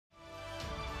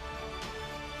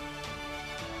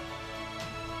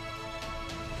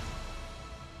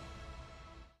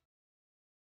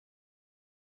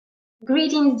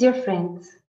Greetings, dear friends.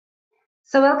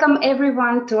 So, welcome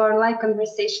everyone to our live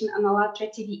conversation on ALLATRA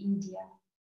TV India.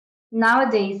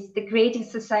 Nowadays, the Creative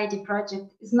Society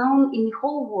project is known in the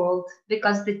whole world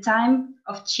because the time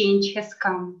of change has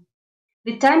come.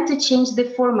 The time to change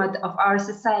the format of our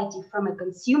society from a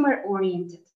consumer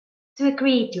oriented to a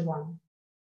creative one.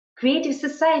 Creative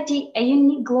Society, a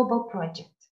unique global project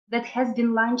that has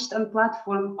been launched on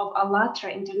platform of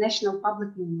ALLATRA International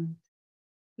Public Movement.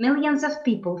 Millions of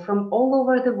people from all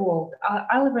over the world are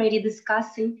already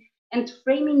discussing and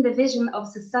framing the vision of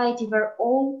society where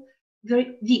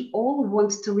we all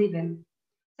want to live in.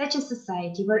 Such a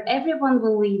society where everyone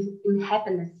will live in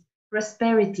happiness,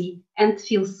 prosperity, and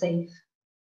feel safe.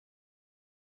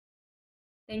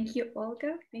 Thank you,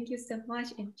 Olga. Thank you so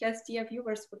much. And just dear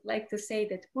viewers, would like to say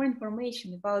that more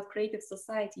information about Creative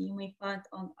Society you may find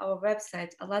on our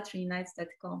website,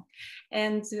 allatraunites.com.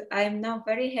 And I am now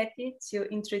very happy to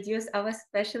introduce our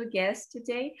special guest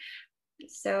today.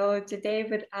 So today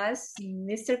with us,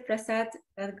 Mr. Prasad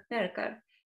Rangnerkar,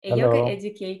 a yoga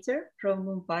educator from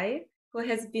Mumbai, who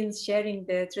has been sharing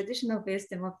the traditional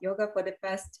wisdom of yoga for the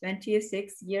past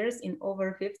 26 years in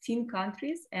over 15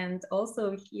 countries. And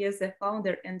also he is a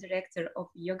founder and director of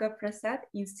Yoga Prasad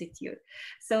Institute.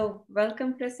 So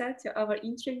welcome, Prasad, to our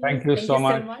interview. Thank you so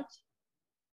much.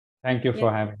 Thank you for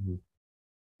having me.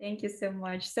 Thank you so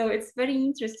much. So it's very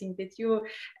interesting that you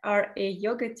are a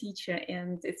yoga teacher,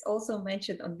 and it's also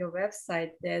mentioned on your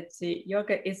website that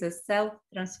yoga is a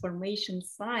self-transformation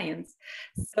science.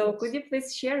 So could you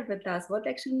please share with us what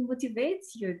actually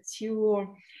motivates you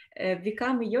to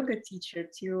become a yoga teacher,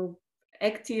 to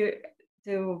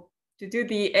do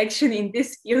the action in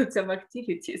these fields of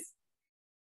activities?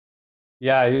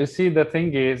 Yeah, you see, the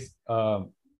thing is,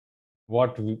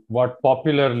 what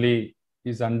popularly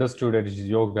is understood as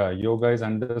yoga. Yoga is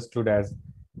understood as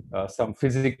some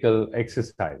physical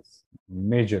exercise,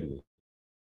 majorly.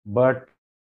 But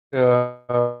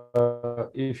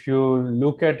if you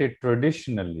look at it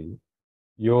traditionally,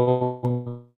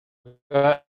 yoga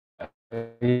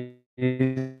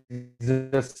is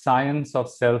a science of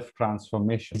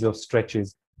self-transformation, of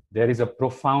stretches. There is a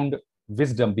profound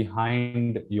wisdom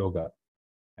behind yoga.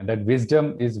 And that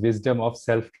wisdom is wisdom of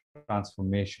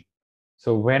self-transformation.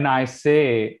 So when I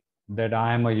say that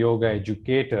I am a yoga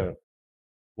educator,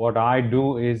 what I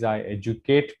do is I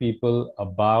educate people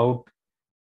about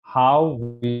how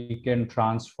we can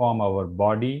transform our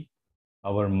body,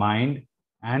 our mind,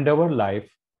 and our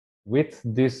life with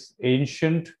this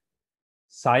ancient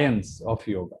science of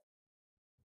yoga.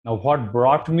 Now, what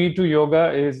brought me to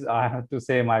yoga is, I have to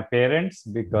say, my parents,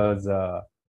 because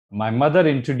my mother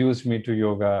introduced me to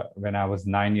yoga when I was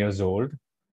 9 years old.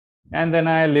 And then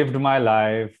I lived my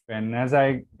life. And as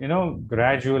I,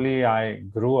 gradually I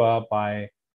grew up, I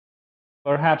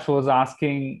perhaps was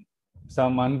asking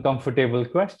some uncomfortable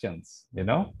questions,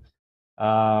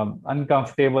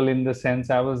 uncomfortable in the sense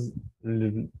I was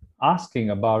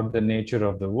asking about the nature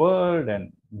of the world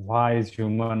and why is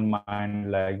human mind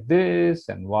like this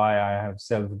and why I have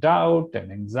self-doubt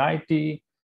and anxiety.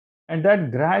 And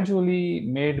that gradually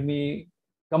made me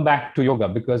come back to yoga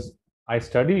because I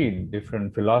studied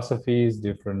different philosophies,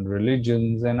 different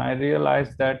religions, and I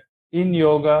realized that in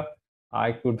yoga,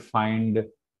 I could find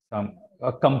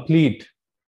a complete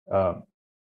uh,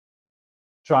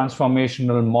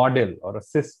 transformational model or a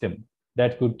system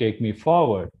that could take me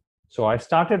forward. So I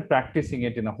started practicing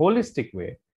it in a holistic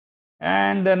way.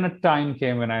 And then a time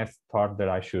came when I thought that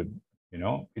I should,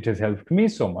 it has helped me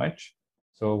so much.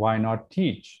 So why not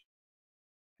teach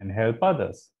and help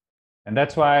others? And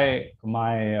that's why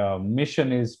my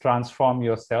mission is transform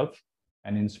yourself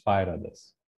and inspire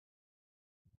others.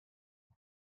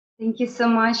 Thank you so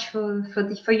much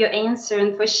for your answer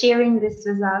and for sharing this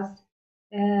with us.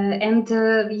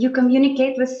 You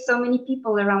communicate with so many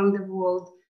people around the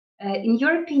world. In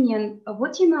your opinion,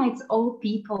 what unites all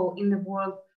people in the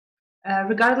world,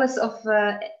 regardless of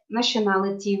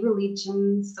nationality,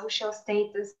 religion, social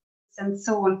status, and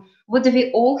so on? What do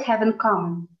we all have in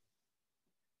common?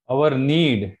 Our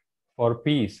need for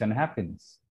peace and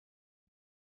happiness.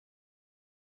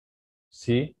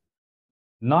 See,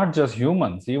 not just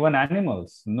humans, even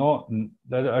animals. No,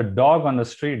 a dog on the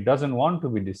street doesn't want to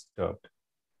be disturbed.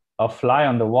 A fly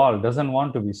on the wall doesn't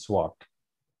want to be swatted.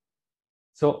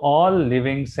 So all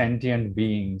living sentient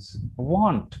beings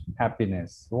want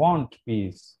happiness, want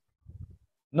peace.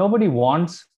 Nobody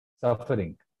wants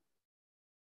suffering.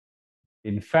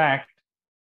 In fact,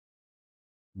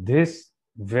 this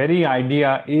very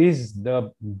idea is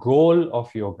the goal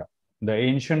of yoga. The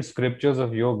ancient scriptures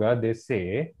of yoga, they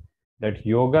say that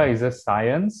yoga is a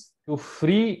science to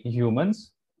free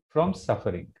humans from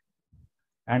suffering.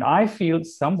 And I feel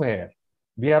somewhere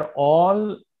we are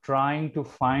all trying to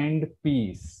find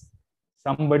peace.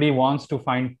 Somebody wants to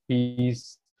find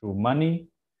peace through money.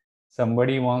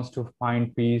 Somebody wants to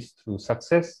find peace through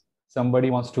success. Somebody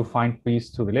wants to find peace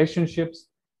through relationships.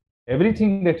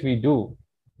 Everything that we do,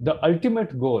 the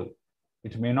ultimate goal,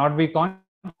 it may not be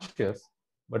conscious,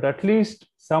 but at least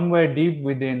somewhere deep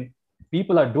within,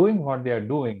 people are doing what they are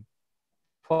doing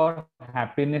for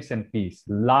happiness and peace,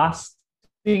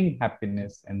 lasting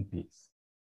happiness and peace.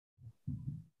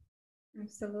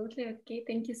 Absolutely. Okay.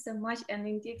 Thank you so much. And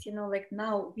indeed, like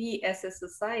now we as a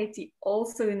society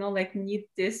also, like need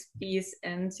this peace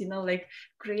and, like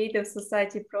Creative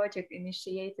Society project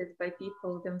initiated by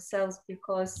people themselves,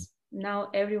 because now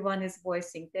everyone is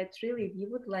voicing that really we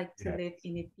would like to live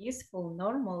in a peaceful,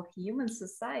 normal human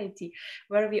society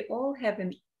where we all have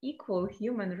an equal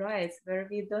human rights, where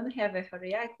we don't have a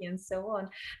hierarchy and so on.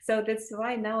 So that's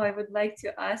why now I would like to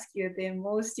ask you the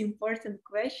most important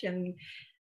question.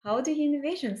 How do you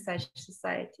envision such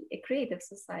society, a creative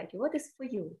society? What is for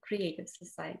you creative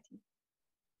society?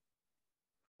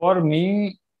 For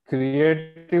me,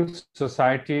 creative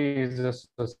society is a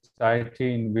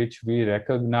society in which we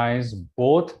recognize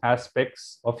both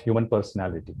aspects of human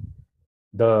personality,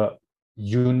 the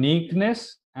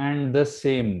uniqueness and the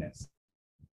sameness.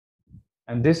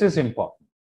 And this is important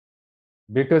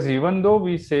because even though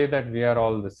we say that we are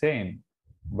all the same,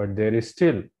 but there is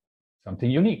still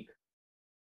something unique.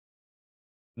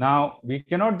 Now, we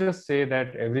cannot just say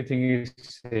that everything is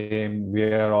same, we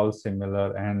are all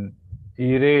similar, and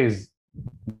erase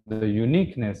the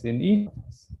uniqueness in each of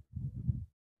us.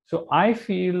 So I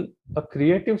feel a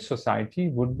creative society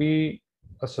would be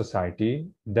a society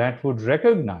that would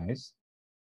recognize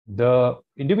the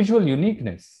individual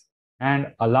uniqueness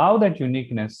and allow that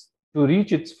uniqueness to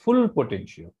reach its full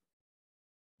potential,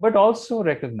 but also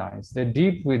recognize that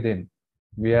deep within,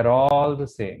 we are all the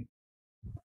same.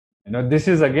 This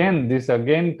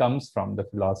again comes from the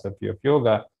philosophy of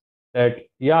yoga, that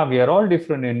we are all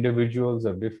different individuals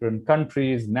of different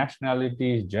countries,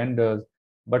 nationalities, genders,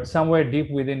 but somewhere deep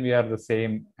within we are the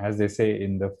same, as they say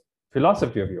in the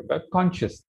philosophy of yoga,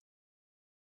 conscious.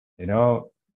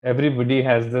 Everybody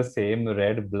has the same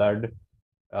red blood,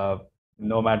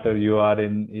 no matter you are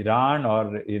in Iran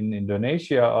or in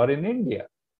Indonesia or in India.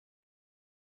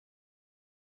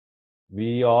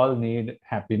 We all need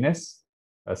happiness.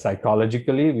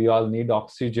 Psychologically, we all need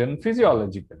oxygen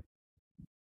physiologically.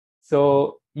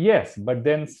 So yes, but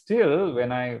then still,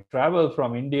 when I travel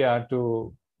from India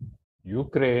to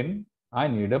Ukraine, I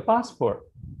need a passport,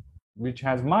 which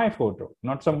has my photo,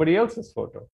 not somebody else's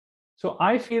photo. So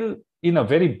I feel in a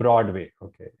very broad way,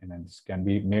 okay, and this can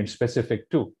be made specific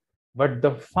too. But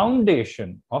the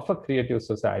foundation of a creative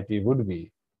society would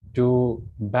be to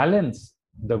balance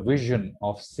the vision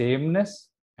of sameness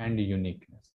and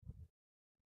uniqueness.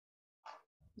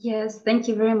 Yes, thank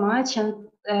you very much. And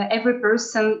every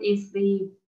person is the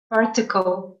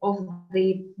particle of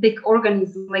the big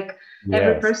organism. Like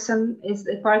every person is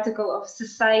a particle of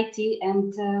society,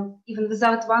 and even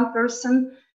without one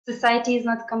person, society is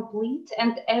not complete.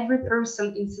 And every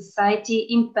person in society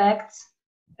impacts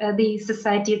the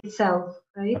society itself,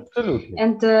 right? Absolutely.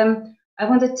 And I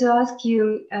wanted to ask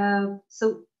you,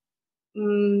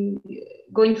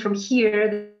 going from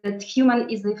here, that human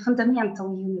is the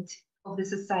fundamental unit of the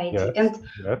society. And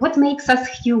what makes us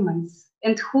humans?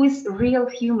 And who is real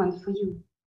human for you?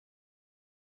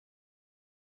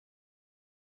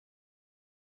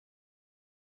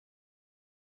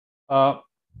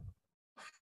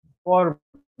 For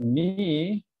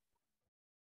me,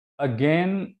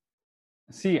 again,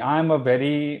 see, I'm a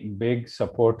very big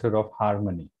supporter of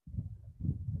harmony.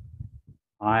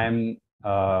 I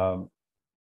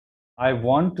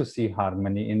want to see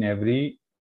harmony in every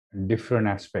different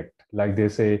aspect. Like they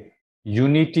say,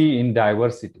 unity in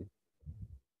diversity.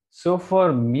 So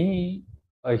for me,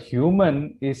 a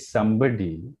human is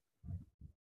somebody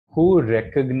who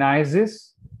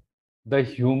recognizes the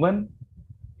human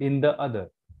in the other.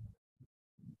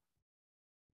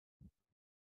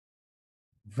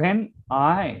 When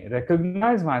I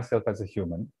recognize myself as a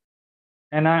human,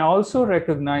 and I also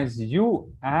recognize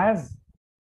you as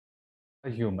a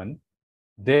human,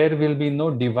 there will be no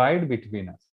divide between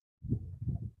us.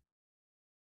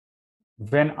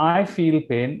 When I feel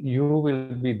pain, you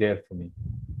will be there for me.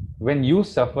 When you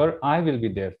suffer, I will be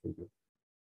there for you.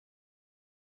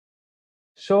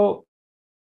 So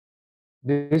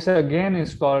this again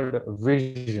is called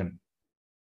vision.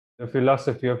 The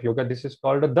philosophy of yoga, this is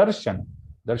called a darshana.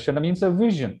 Darshana means a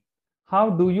vision. How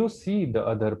do you see the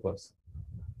other person?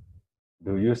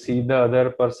 Do you see the other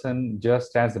person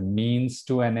just as a means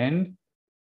to an end?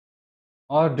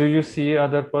 Or do you see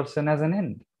other person as an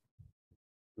end?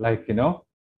 Like,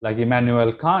 like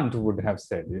Immanuel Kant would have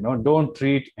said, don't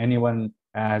treat anyone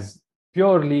as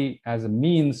purely as a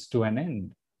means to an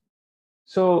end.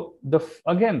 So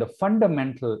again, the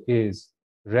fundamental is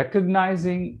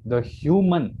recognizing the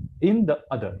human in the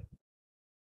other,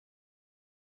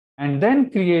 and then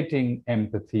creating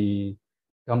empathy,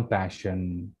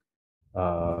 compassion,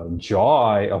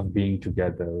 joy of being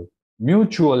together,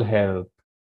 mutual help.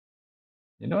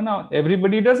 Now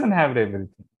everybody doesn't have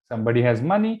everything. Somebody has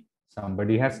money,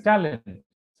 somebody has talent,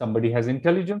 somebody has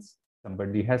intelligence,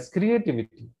 somebody has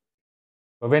creativity.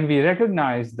 But when we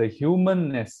recognize the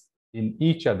humanness in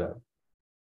each other,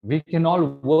 we can all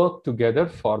work together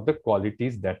for the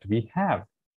qualities that we have.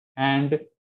 And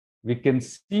we can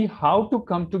see how to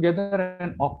come together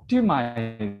and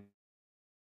optimize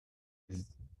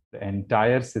the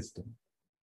entire system.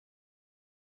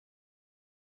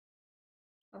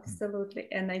 Absolutely,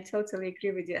 and I totally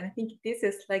agree with you. And I think this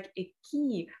is like a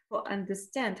key for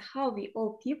understand how we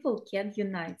all people can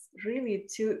unite, really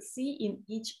to see in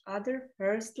each other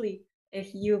firstly a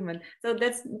human. So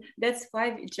that's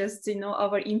why we just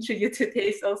our interview today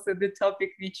is also the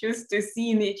topic we choose, to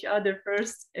see in each other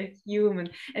first a human.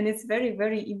 And it's very,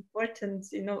 very important,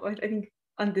 I think,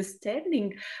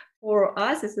 understanding for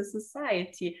us as a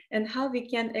society, and how we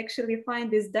can actually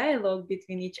find this dialogue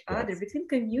between each other, between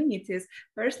communities,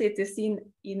 firstly to see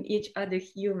in each other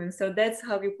human. So that's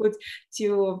how we put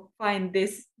to find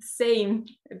this same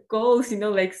goals,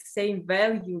 like same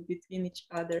value between each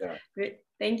other. Great.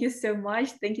 Thank you so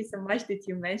much. Thank you so much that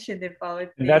you mentioned about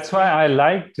this. That's why I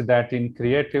liked that in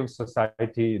creative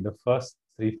society, the first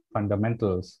three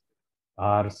fundamentals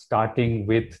are starting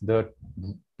with the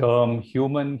term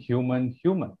human, human,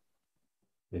 human.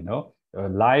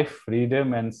 Life,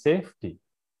 freedom, and safety.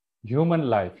 Human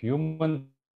life, human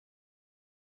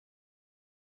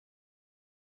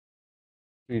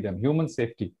freedom, human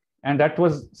safety. And that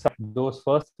was those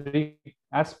first three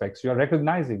aspects. You're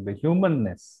recognizing the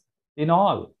humanness in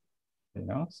all,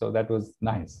 so that was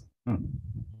nice.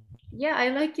 Yeah, I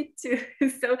like it too.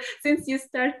 So since you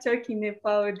start talking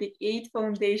about the 8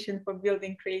 foundation for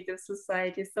building creative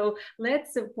society, so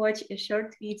let's watch a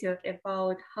short video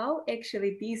about how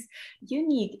actually these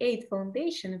unique 8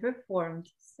 foundation were formed.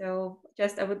 So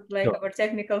just I would like our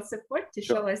technical support to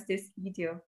show us this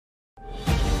video.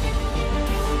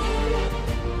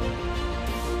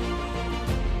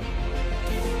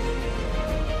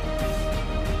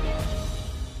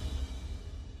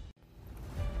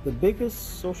 The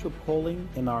biggest social polling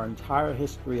in our entire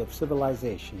history of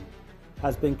civilization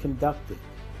has been conducted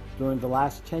during the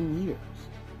last 10 years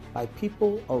by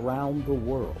people around the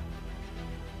world.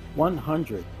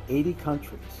 180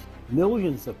 countries,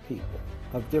 millions of people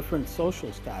of different social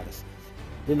statuses,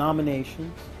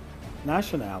 denominations,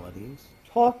 nationalities,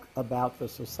 talk about the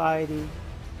society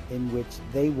in which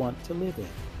they want to live in.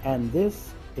 And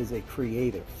this is a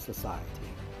creative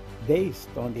society based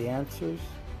on the answers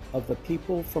of the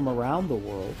people from around the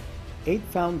world. 8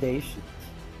 foundations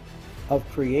of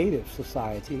creative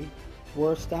society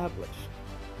were established.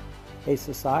 A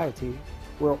society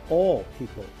where all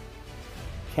people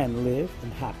can live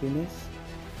in happiness,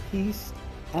 peace,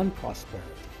 and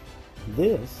prosperity.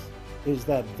 This is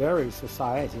that very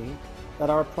society that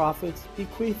our prophets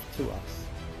bequeathed to us.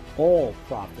 All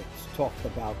prophets talked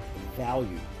about the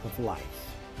value of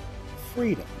life,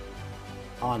 freedom,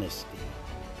 honesty,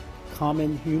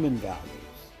 common human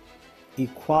values,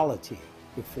 equality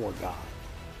before God,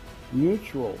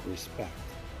 mutual respect,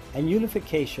 and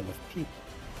unification of people,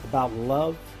 about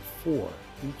love for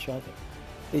each other.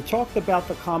 They talked about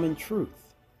the common truth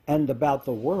and about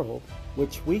the world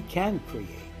which we can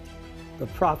create. The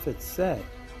prophets said,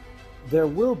 there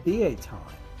will be a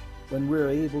time when we're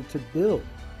able to build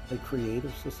a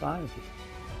creative society.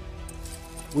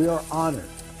 We are honored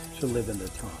to live in the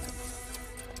time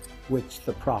which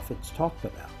the prophets talked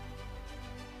about,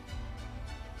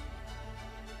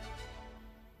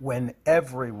 when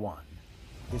everyone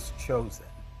is chosen.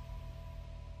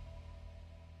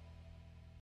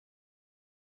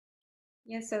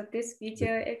 Yeah, so this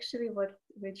video actually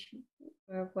which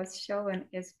was shown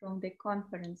is from the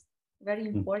conference, very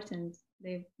important,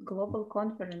 the global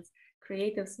conference,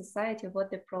 Creative Society, what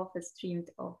the prophets dreamed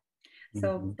of.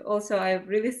 So also I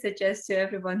really suggest to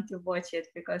everyone to watch it,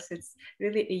 because it's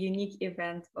really a unique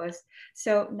event for us.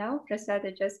 So now, Prasad,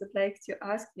 I just would like to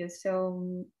ask you,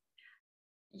 so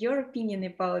your opinion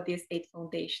about these 8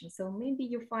 foundations. So maybe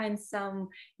you find some,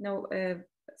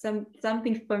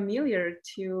 something familiar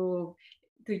to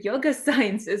yoga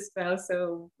science as well.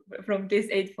 So from this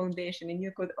 8 foundation, and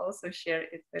you could also share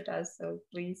it with us. So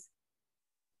please.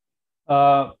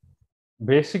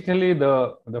 Basically,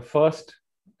 the first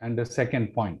and the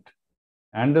second point,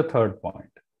 and the third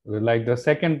point. Like the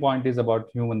second point is about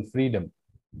human freedom,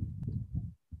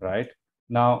 right?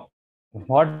 Now,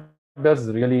 what does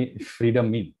really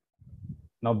freedom mean?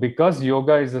 Now, because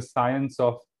yoga is a science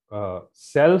of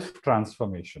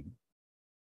self-transformation,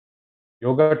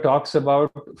 yoga talks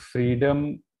about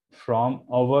freedom from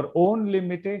our own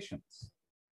limitations.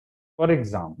 For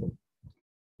example,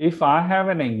 if I have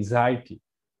an anxiety,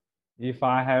 if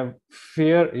I have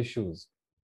fear issues,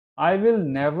 I will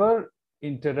never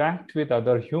interact with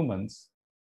other humans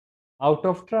out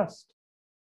of trust.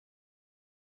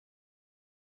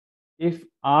 If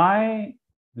I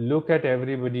look at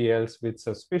everybody else with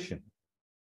suspicion,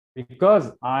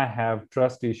 because I have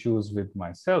trust issues with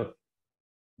myself,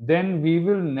 then we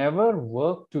will never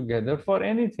work together for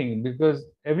anything, because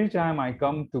every time I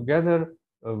come together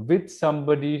with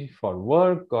somebody for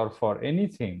work or for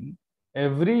anything,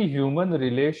 every human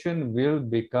relation will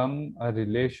become a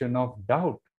relation of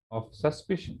doubt, of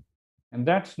suspicion. And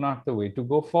that's not the way to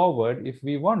go forward if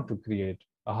we want to create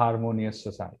a harmonious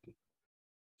society.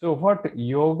 So what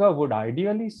yoga would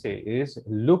ideally say is,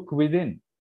 look within,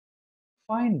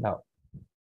 find out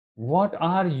what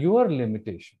are your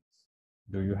limitations.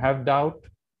 Do you have doubt?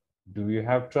 Do you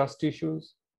have trust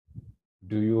issues?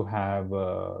 Do you have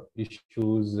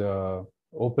issues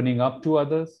opening up to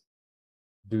others?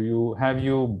 Have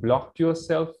you blocked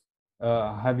yourself?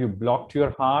 Have you blocked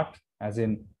your heart? As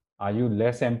in, are you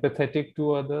less empathetic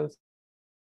to others?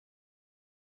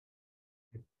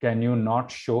 Can you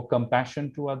not show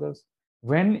compassion to others?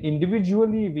 When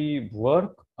individually we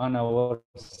work on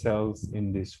ourselves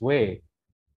in this way,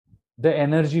 the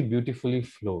energy beautifully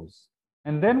flows.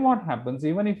 And then what happens,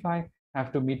 even if I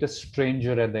have to meet a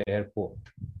stranger at the airport,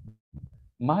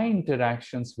 my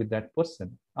interactions with that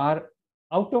person are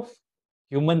out of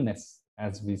humanness,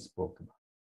 as we spoke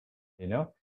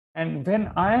about, And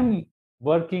when I'm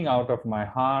working out of my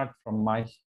heart, from my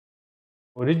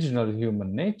original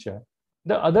human nature,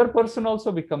 the other person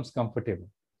also becomes comfortable.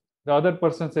 The other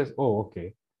person says, oh,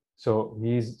 okay, so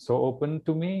he's so open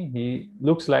to me. He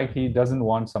looks like he doesn't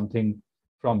want something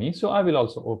from me, so I will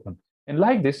also open. And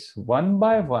like this, one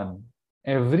by one,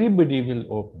 everybody will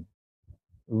open.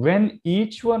 When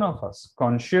each one of us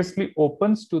consciously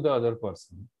opens to the other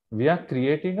person, we are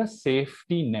creating a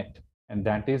safety net. And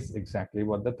that is exactly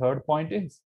what the third point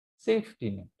is,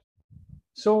 safety net.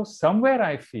 So somewhere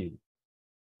I feel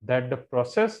that the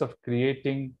process of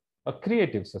creating a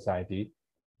creative society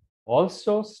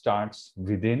also starts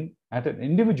within at an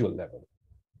individual level.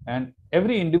 And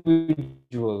every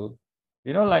individual,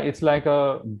 like it's like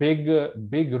a big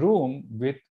room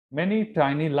with many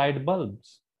tiny light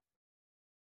bulbs.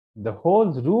 The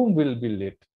whole room will be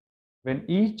lit when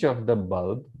each of the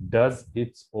bulb does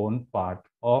its own part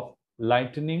of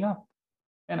lightening up.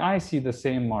 And I see the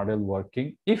same model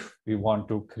working if we want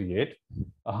to create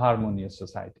a harmonious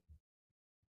society.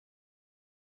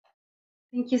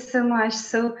 Thank you so much.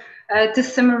 So to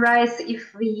summarize,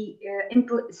 if we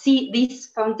see these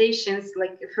foundations,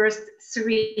 like the first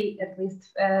three at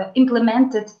least,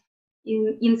 implemented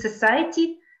in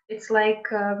society, it's like,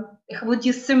 would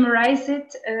you summarize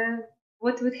it?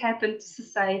 What would happen to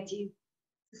society?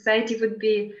 Society would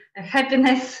be a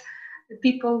happiness.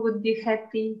 People would be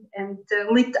happy and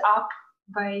lit up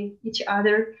by each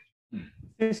other.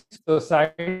 This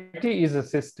society is a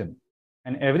system,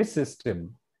 and every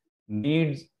system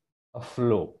needs a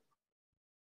flow.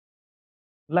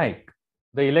 Like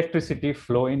the electricity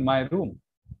flow in my room.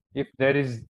 If there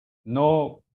is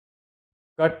no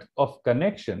cut of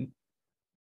connection,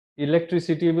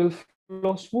 electricity will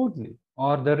flow smoothly,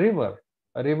 or a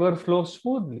river flows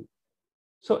smoothly.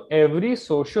 So every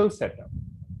social setup,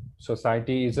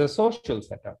 society is a social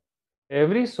setup.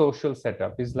 Every social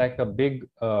setup is like a big,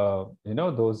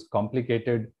 those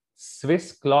complicated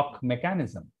Swiss clock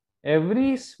mechanism.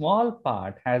 Every small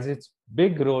part has its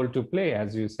big role to play,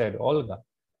 as you said, Olga.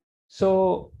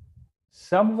 So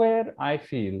somewhere I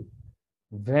feel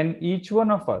when each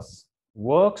one of us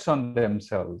works on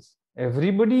themselves,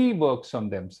 everybody works on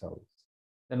themselves,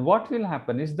 then what will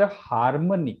happen is the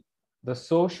harmony, the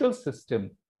social system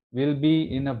will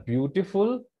be in a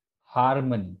beautiful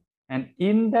harmony. And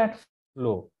in that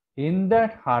flow, in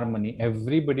that harmony,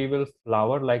 everybody will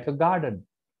flower like a garden.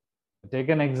 Take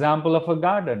an example of a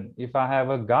garden. If I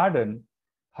have a garden,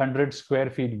 100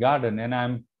 square feet garden, and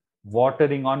I'm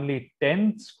watering only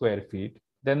 10 square feet,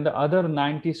 then the other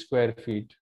 90 square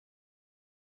feet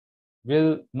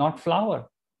will not flower.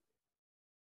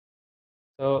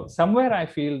 So somewhere I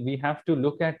feel we have to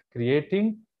look at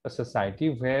creating a society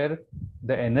where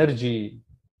the energy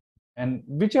And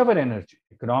whichever energy,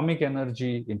 economic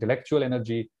energy, intellectual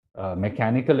energy,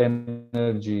 mechanical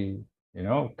energy,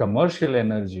 commercial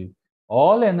energy,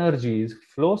 all energies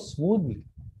flow smoothly.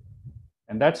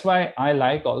 And that's why I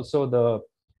like also the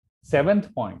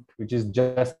seventh point, which is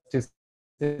justice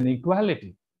and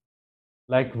equality.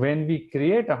 Like when we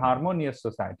create a harmonious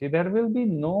society, there will be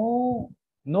no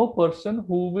person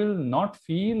who will not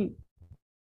feel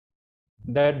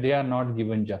that they are not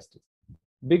given justice,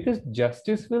 because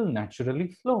justice will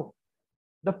naturally flow.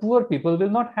 The poor people will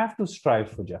not have to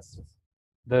strive for justice.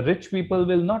 The rich people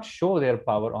will not show their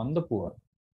power on the poor.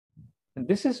 And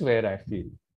this is where I feel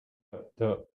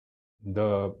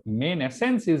the main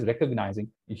essence is recognizing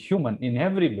a human in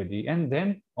everybody, and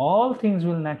then all things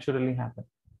will naturally happen.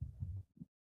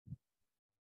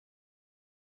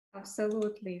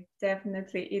 Absolutely,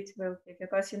 definitely it will be,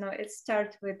 because it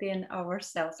starts within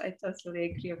ourselves. I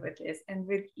totally agree with this, and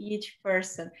with each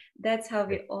person. That's how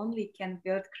we only can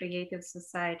build creative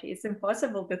society. It's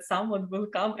impossible that someone will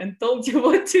come and told you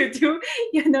what to do,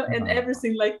 and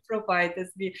everything like provide us.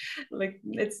 Like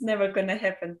it's never gonna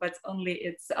happen. But only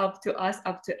it's up to us,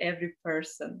 up to every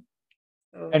person.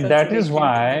 So and that is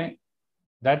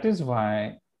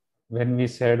why when we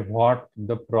said what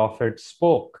the prophet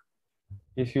spoke,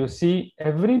 if you see,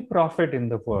 every prophet in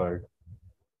the world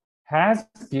has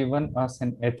given us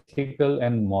an ethical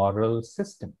and moral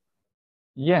system.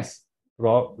 Yes,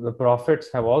 the prophets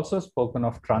have also spoken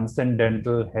of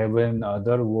transcendental heaven,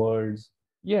 other worlds.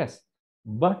 Yes,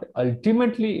 but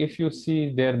ultimately, if you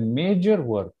see their major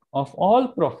work of all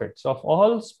prophets, of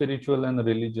all spiritual and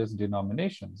religious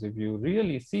denominations, if you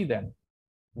really see them,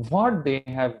 what they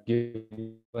have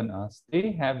given us,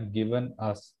 they have given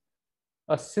us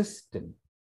a system.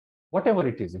 Whatever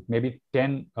it is, it may be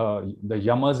 10, the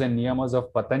yamas and niyamas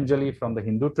of Patanjali from the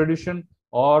Hindu tradition,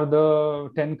 or the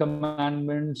 10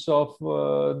 commandments of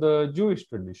the Jewish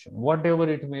tradition, whatever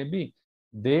it may be.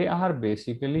 They are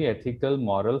basically ethical,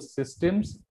 moral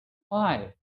systems.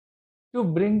 Why? To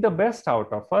bring the best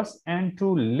out of us and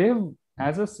to live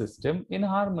as a system in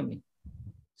harmony.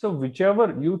 So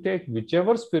whichever you take,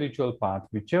 whichever spiritual path,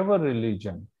 whichever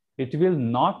religion, it will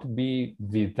not be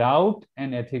without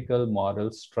an ethical,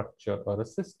 moral structure or a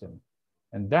system.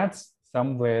 And that's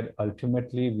somewhere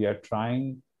ultimately we are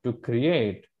trying to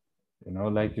create,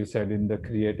 like you said, in the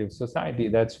creative society.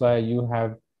 That's why you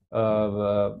have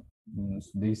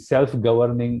the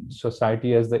self-governing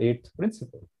society as the eighth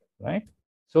principle, right?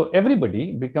 So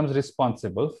everybody becomes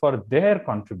responsible for their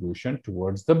contribution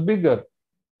towards the bigger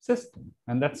system.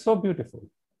 And that's so beautiful.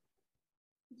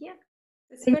 Yeah,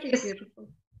 it's very beautiful.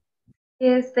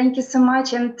 Yes, thank you so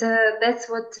much. And that's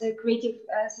what Creative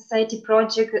Society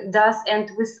Project does.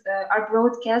 And with our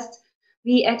broadcast,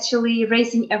 we actually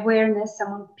raising awareness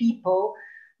among people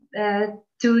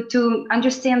to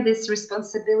understand this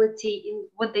responsibility in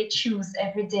what they choose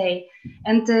every day.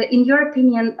 And in your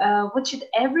opinion, what should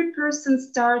every person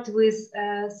start with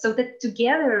so that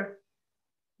together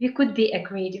we could be a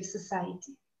creative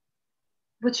society?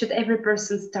 What should every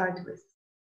person start with?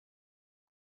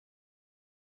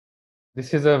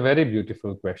 This is a very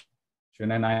beautiful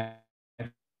question, and I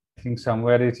think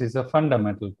somewhere it is a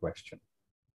fundamental question.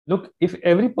 Look, if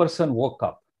every person woke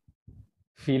up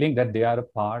feeling that they are a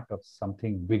part of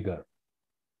something bigger,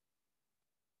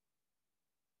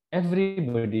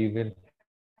 everybody will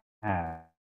have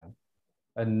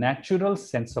a natural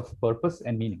sense of purpose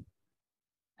and meaning.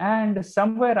 And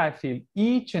somewhere I feel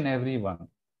each and every one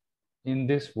in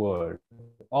this world,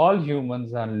 all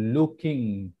humans are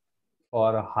looking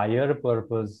for a higher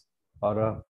purpose or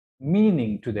a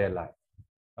meaning to their life.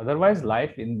 Otherwise,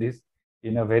 life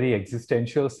in a very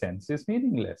existential sense is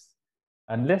meaningless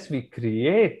unless we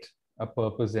create a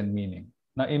purpose and meaning.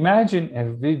 Now, imagine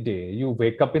every day you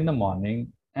wake up in the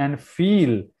morning and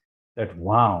feel that,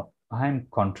 wow, I'm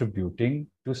contributing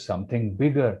to something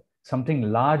bigger,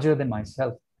 something larger than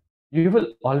myself. You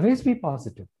will always be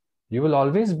positive. You will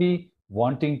always be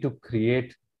wanting to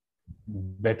create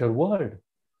better world,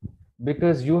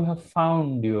 because you have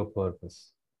found your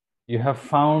purpose. You have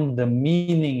found the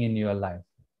meaning in your life.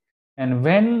 And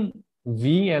when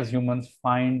we as humans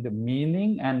find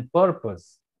meaning and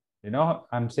purpose,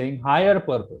 I'm saying higher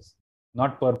purpose,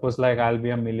 not purpose like I'll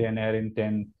be a millionaire in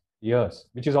 10 years,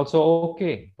 which is also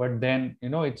okay. But then,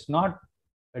 it's not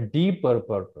a deeper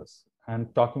purpose. I'm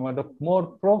talking about a more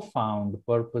profound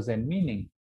purpose and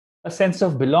meaning, a sense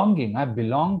of belonging. I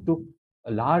belong to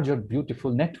a larger,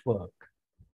 beautiful network.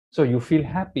 So you feel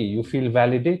happy, you feel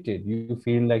validated, you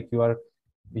feel like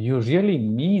you really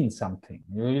mean something.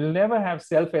 You'll never have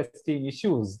self-esteem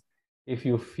issues if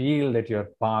you feel that you're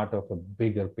part of a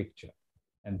bigger picture.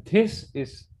 And this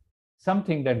is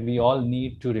something that we all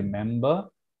need to remember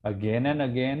again and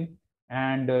again,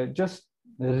 and just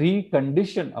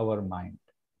recondition our mind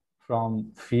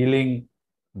from feeling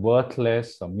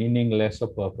worthless or meaningless or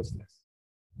purposeless.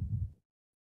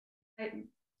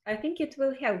 I think it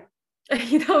will help.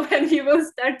 When we will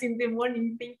start in the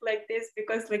morning think like this,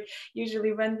 because like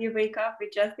usually when we wake up we're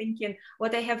just thinking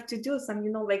what I have to do, some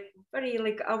like very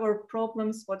like our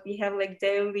problems, what we have like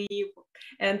daily,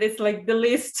 and it's like the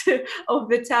list of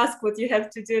the task what you have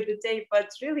to do the day. But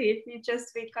really, if you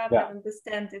just wake up and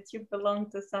understand that you belong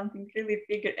to something really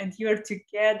bigger and you are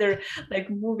together like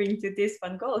moving to this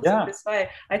one goal. So that's why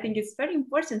I think it's very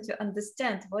important to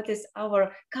understand what is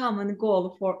our common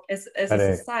goal for as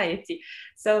a society.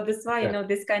 So that's why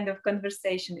this kind of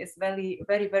conversation is very,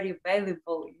 very, very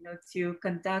valuable, to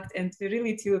conduct and to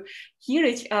really to hear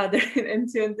each other and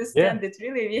to understand that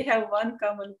really we have one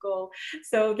common goal.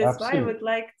 So that's why I would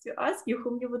like to ask you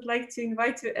whom you would like to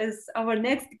invite you as our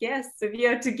next guest, so we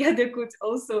are together could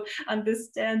also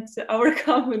understand our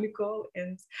common goal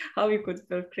and how we could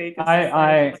build creative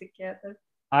society together.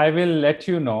 I will let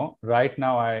you know. Right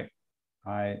now, I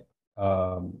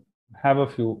have a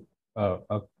few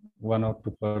one or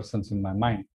two persons in my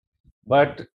mind,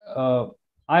 but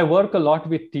I work a lot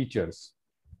with teachers.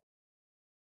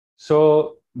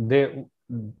 So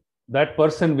that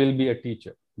person will be a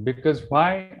teacher, because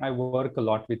why I work a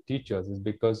lot with teachers is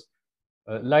because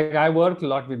like I work a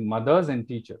lot with mothers and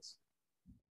teachers,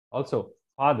 also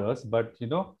fathers, but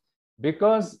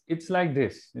because it's like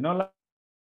this,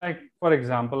 like for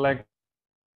example, like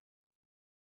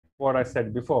what I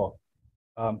said before,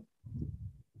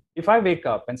 if I wake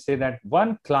up and say that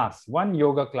one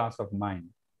yoga class of mine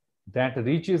that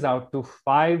reaches out to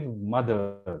 5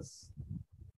 mothers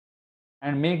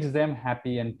and makes them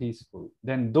happy and peaceful,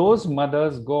 then those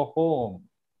mothers go home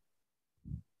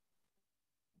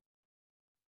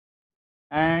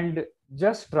and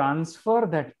just transfer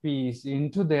that peace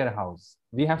into their house.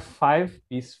 We have 5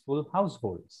 peaceful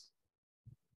households.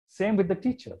 Same with the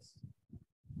teachers.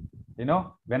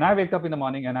 When I wake up in the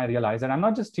morning and I realize that I'm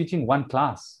not just teaching one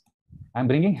class, I'm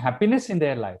bringing happiness in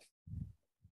their life,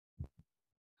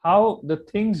 how the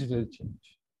things will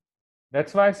change.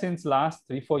 That's why since last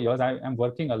 3-4 years, I am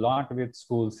working a lot with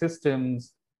school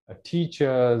systems,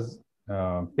 teachers,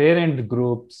 parent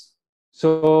groups.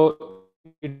 So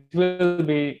it will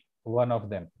be one of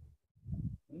them.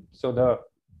 So the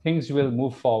things will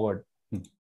move forward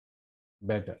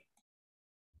better.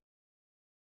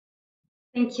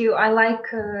 Thank you. I like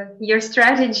your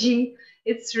strategy.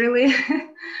 It's really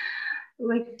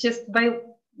like just by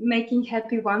making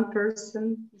happy one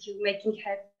person, you making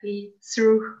happy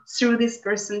through this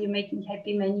person, you making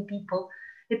happy many people.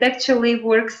 It actually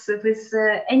works with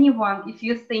anyone if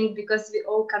you think, because we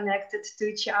all connected to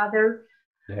each other.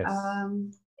 Yes.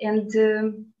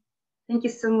 Thank you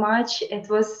so much. It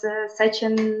was such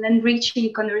an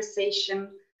enriching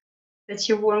conversation, such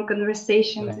a warm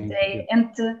conversation today.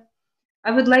 And I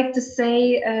would like to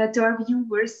say to our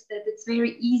viewers that it's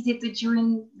very easy to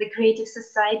join the Creative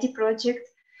Society project,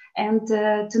 and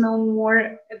to know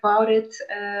more about it,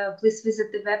 please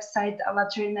visit the website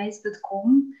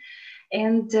allatrainites.com.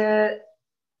 And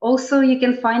also you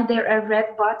can find there a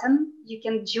red button. You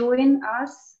can join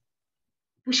us.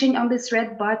 Pushing on this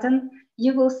red button,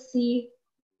 you will see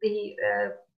the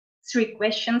 3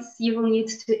 questions you will need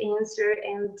to answer,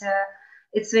 and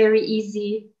it's very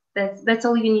easy. That's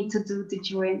all you need to do to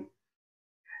join.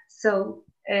 So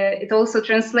it also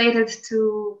translated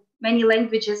to many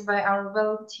languages by our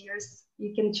volunteers.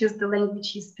 You can choose the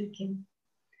language you're speaking.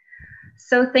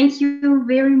 So thank you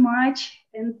very much.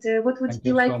 And what would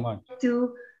you like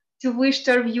to wish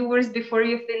to our viewers before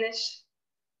you finish?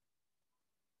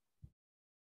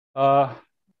 I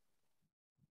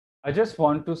just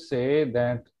want to say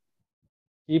that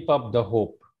keep up the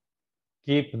hope,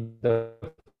 keep the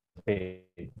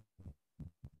faith.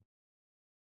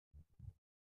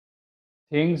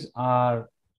 Things are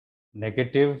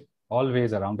negative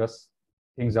always around us.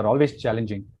 Things are always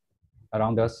challenging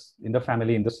around us, in the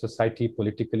family, in the society,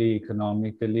 politically,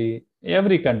 economically.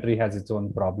 Every country has its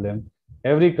own problem.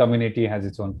 Every community has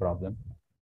its own problem.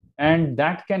 And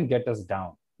that can get us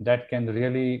down. That can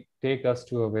really take us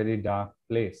to a very dark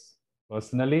place,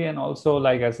 personally. And also,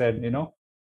 like I said,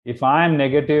 if I'm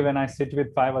negative and I sit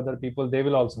with 5 other people, they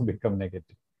will also become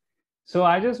negative. So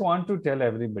I just want to tell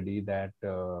everybody that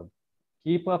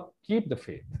keep the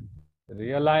faith.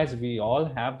 Realize we all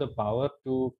have the power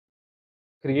to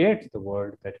create the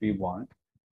world that we want.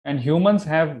 And humans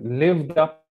have lived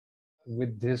up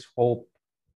with this hope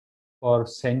for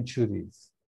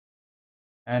centuries.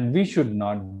 And we should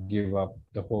not give up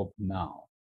the hope now.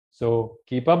 So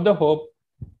keep up the hope,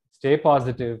 stay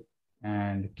positive,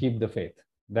 and keep the faith.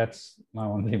 That's my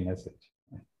only message.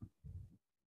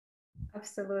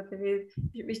 Absolutely.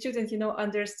 We shouldn't,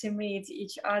 underestimate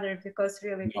each other, because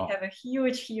really we have a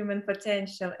huge human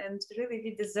potential, and really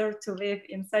we deserve to live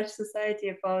in such society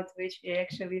about which we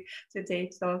actually today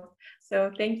talked. So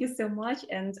thank you so much.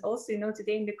 And also,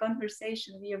 today in the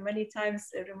conversation, we are many times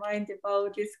reminded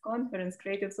about this conference,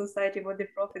 Creative Society, what the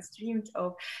prophets dreamed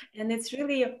of. And it's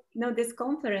really, this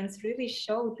conference really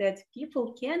showed that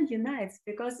people can unite,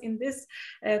 because in this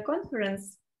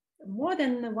conference, more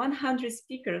than 100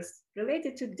 speakers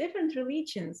related to different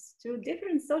religions, to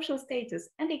different social status,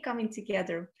 and they coming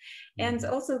together. And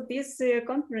also this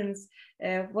conference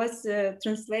was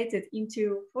translated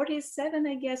into 47,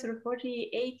 I guess, or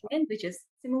 48 languages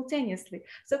simultaneously.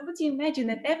 So could you imagine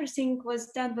that everything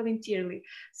was done voluntarily?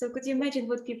 So could you imagine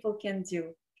what people can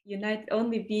do? Unite,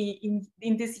 only be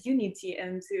in this unity,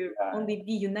 and to only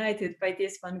be united by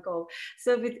this one goal.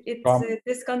 So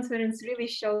this conference really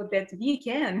showed that we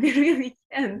really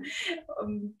can.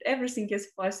 Everything is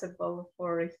possible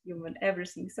for a human,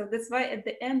 everything. So that's why at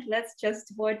the end, let's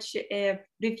just watch a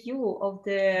review of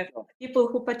the people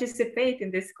who participate in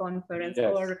this conference,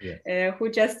 who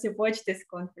just watch this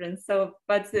conference. So,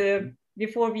 but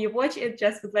before we watch it,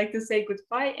 just would like to say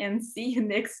goodbye and see you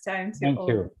next time. Thank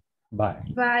you. Bye.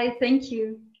 Bye. Thank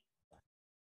you.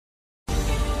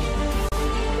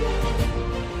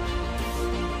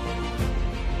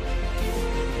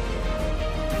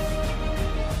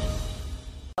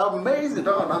 Amazing,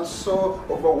 Don. I'm so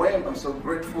overwhelmed. I'm so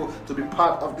grateful to be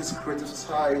part of this Creative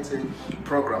Society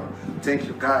program. Thank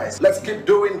you, guys. Let's keep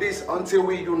doing this until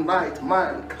we unite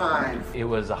mankind. It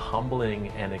was a humbling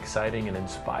and exciting and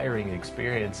inspiring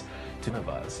experience to of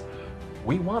us.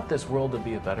 We want this world to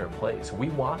be a better place. We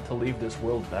want to leave this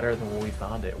world better than when we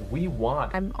found it.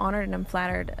 I'm honored and I'm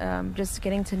flattered just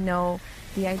getting to know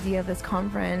the idea of this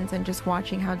conference and just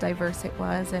watching how diverse it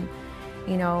was, and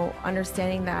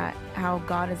understanding that how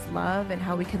God is love and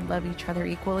how we can love each other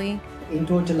equally. In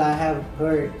total, I have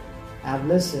heard, I've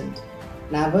listened,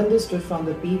 and I've understood from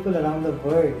the people around the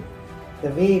world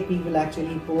the way people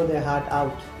actually pour their heart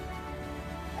out.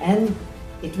 And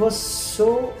it was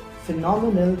so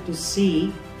phenomenal to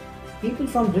see people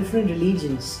from different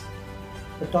religions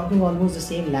but talking almost the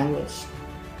same language.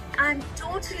 I'm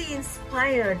totally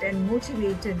inspired and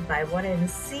motivated by what I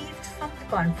received from the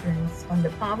conference on the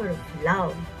power of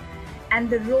love and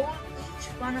the role each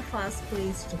one of us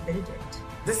plays to build it.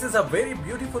 This is a very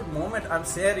beautiful moment I'm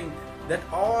sharing, that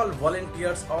all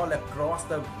volunteers all across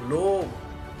the globe,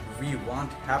 we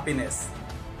want happiness,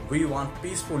 we want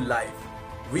peaceful life,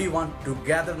 we want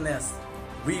togetherness,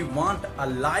 we want a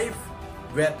life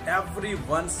where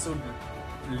everyone should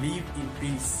live in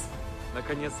peace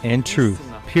and truth,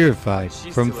 purified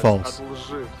from false.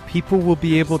 People will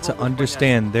be able to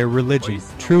understand their religion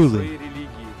truly,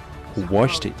 who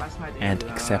watched it and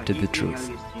accepted the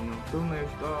truth.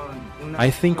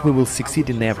 I think we will succeed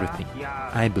in everything.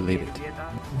 I believe it.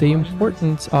 The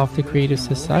importance of the Creative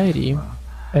Society,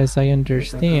 as I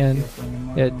understand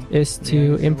it, is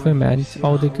to implement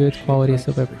all the good qualities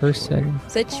of a person.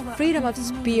 Such freedom of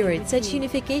spirit, such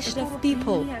unification of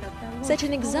people, such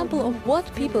an example of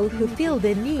what people who feel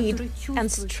the need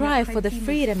and strive for the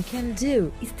freedom can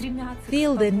do.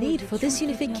 Feel the need for this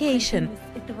unification,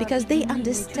 because they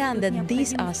understand that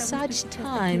these are such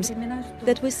times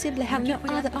that we simply have no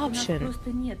other option.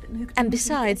 And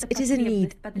besides, it is a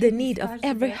need, the need of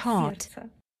every heart.